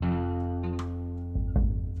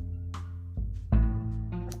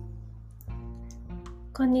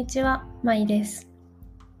こんにちは、まいです。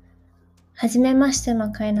はじめまして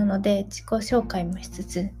の回なので自己紹介もしつ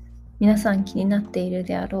つ、皆さん気になっている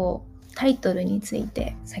であろうタイトルについ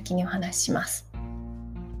て先にお話しします。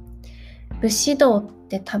武士道っ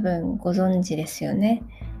て多分ご存知ですよね。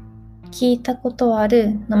聞いたことはあ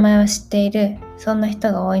る、名前は知っている、そんな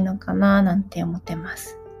人が多いのかななんて思ってま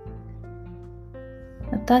す。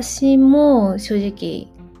私も正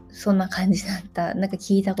直そんな感じだった。なんか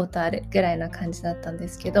聞いたことあるぐらいな感じだったんで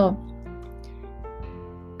すけど、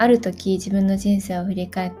ある時自分の人生を振り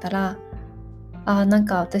返ったら、なん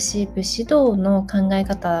か私武士道の考え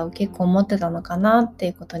方を結構持ってたのかなってい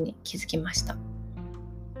うことに気づきました。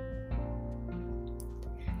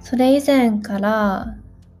それ以前から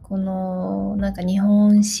このなんか日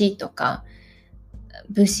本史とか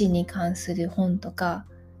武士に関する本とか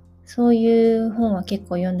そういう本は結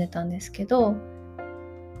構読んでたんですけど、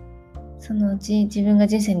自分が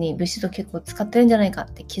人生に武士道結構使ってるんじゃないか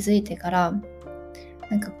って気づいてから、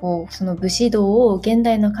なんかその武士道を現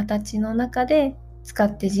代の形の中で使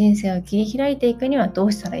って人生を切り開いていくにはど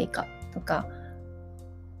うしたらいいかとか、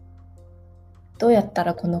どうやった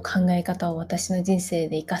らこの考え方を私の人生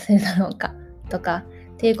で活かせるだろうかとか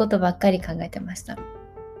っていうことばっかり考えてました。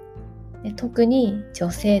で、特に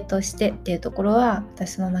女性としてっていうところは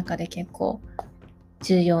私の中で結構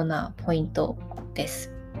重要なポイントで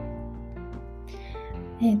す。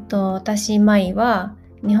私舞は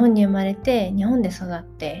日本に生まれて日本で育っ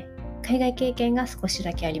て海外経験が少し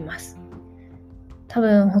だけあります。多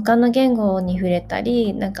分他の言語に触れた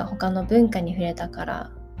りなんか他の文化に触れたか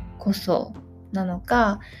らこそなの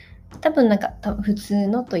か、多分普通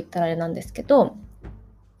のと言ったらあれなんですけど、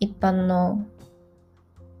一般の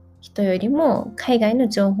人よりも海外の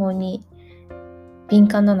情報に敏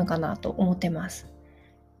感なのかなと思ってます。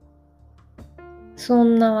そ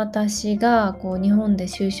んな私が日本で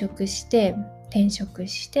就職して転職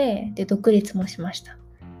してで独立もしました。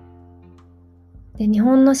で、日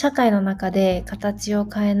本の社会の中で形を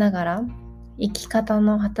変えながら、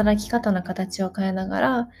働き方の形を変えなが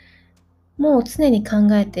ら、もう常に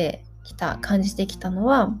考えてきた、感じてきたの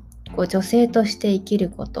は、女性として生き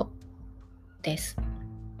ることです。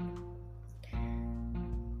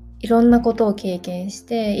いろんなことを経験し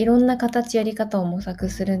て、いろんな形やり方を模索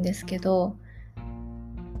するんですけど、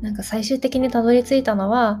なんか最終的にたどり着いたの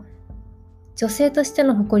は、女性として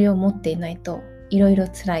の誇りを持っていないと、いろいろ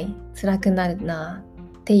辛くなるな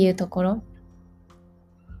っていうところ。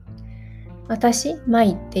私、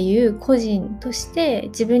舞っていう個人として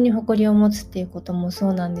自分に誇りを持つっていうこともそ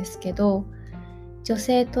うなんですけど、女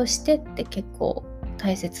性としてって結構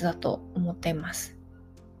大切だと思っています。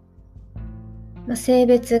性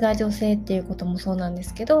別が女性っていうこともそうなんで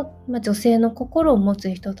すけど、女性の心を持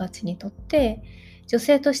つ人たちにとって女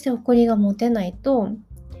性として誇りが持てないと、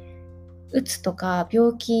うつとか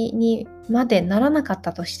病気にまでならなかっ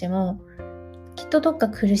たとしてもきっとどっか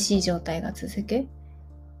苦しい状態が続く、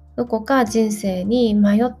どこか人生に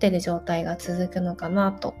迷ってる状態が続くのか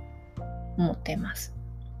なと思っています。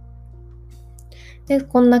で、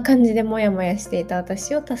こんな感じでモヤモヤしていた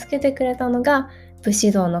私を助けてくれたのが武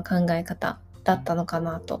士道の考え方だったのか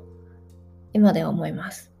なと今では思い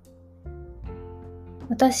ます。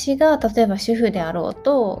私が例えば主婦であろう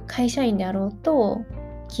と、会社員であろうと、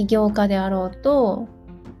起業家であろうと、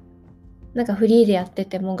なんかフリーでやって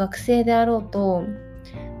ても学生であろうと、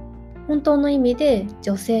本当の意味で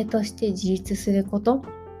女性として自立すること、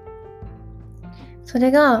そ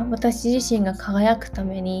れが私自身が輝くた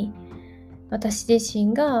めに、私自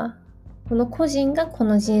身がこの個人がこ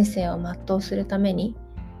の人生を全うするために、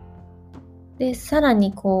でさら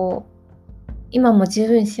に今も十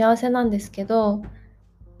分幸せなんですけど、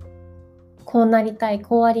こうなりたい、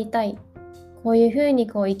こうありたい、こういう風に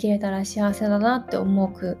生きれたら幸せだなって思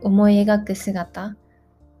い描く姿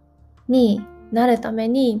になるため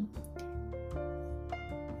に、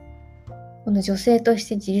この女性とし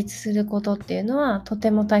て自立することっていうのはと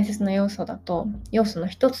ても大切な要素の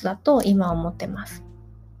一つだと今思ってます。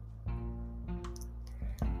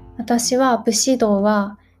私は武士道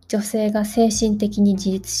は女性が精神的に自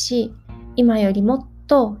立し、今よりもっ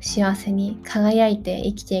と幸せに輝いて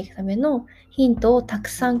生きていくためのヒントをたく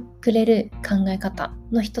さんくれる考え方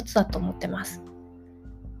の一つだと思ってます。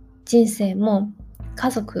人生も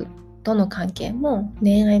家族との関係も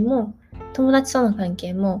恋愛も友達との関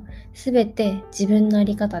係もすべて自分のあ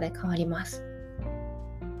り方で変わります。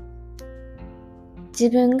自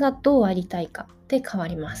分がどうありたいかで変わ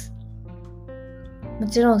ります。も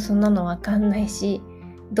ちろんそんなのわかんないし、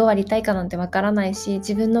どうありたいかなんてわからないし、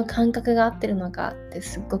自分の感覚が合ってるのかって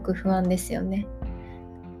すっごく不安ですよね。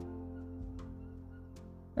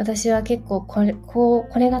私は結構こ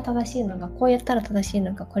れが正しいのか、こうやったら正しい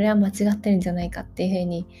のか、これは間違ってるんじゃないかっていう風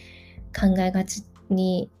に考えがち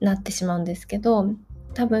になってしまうんですけど、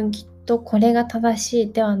多分きっとこれが正し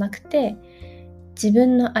いではなくて、自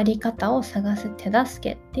分の在り方を探す手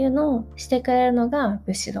助けっていうのをしてくれるのが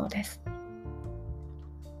武士道です。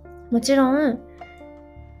もちろん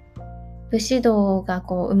武士道が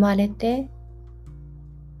生まれて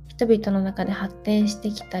人々の中で発展して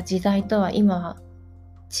きた時代とは今は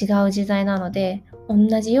違う時代なので、同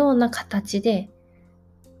じような形で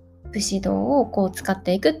武士道を使っ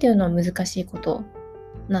ていくっていうのは難しいこと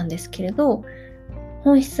なんですけれど、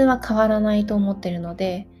本質は変わらないと思っているの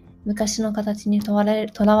で、昔の形にと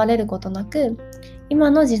らわれることなく、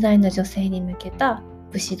今の時代の女性に向けた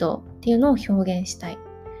武士道っていうのを表現したい。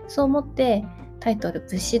そう思ってタイトル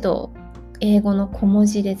武士道、英語の小文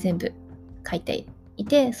字で全部書いてい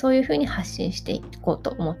て、そういう風に発信していこう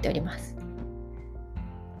と思っております。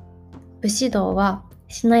武士道は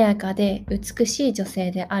しなやかで美しい女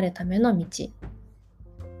性であるための道。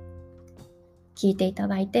聞いていた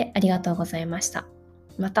だいてありがとうございました。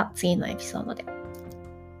また次のエピソードで。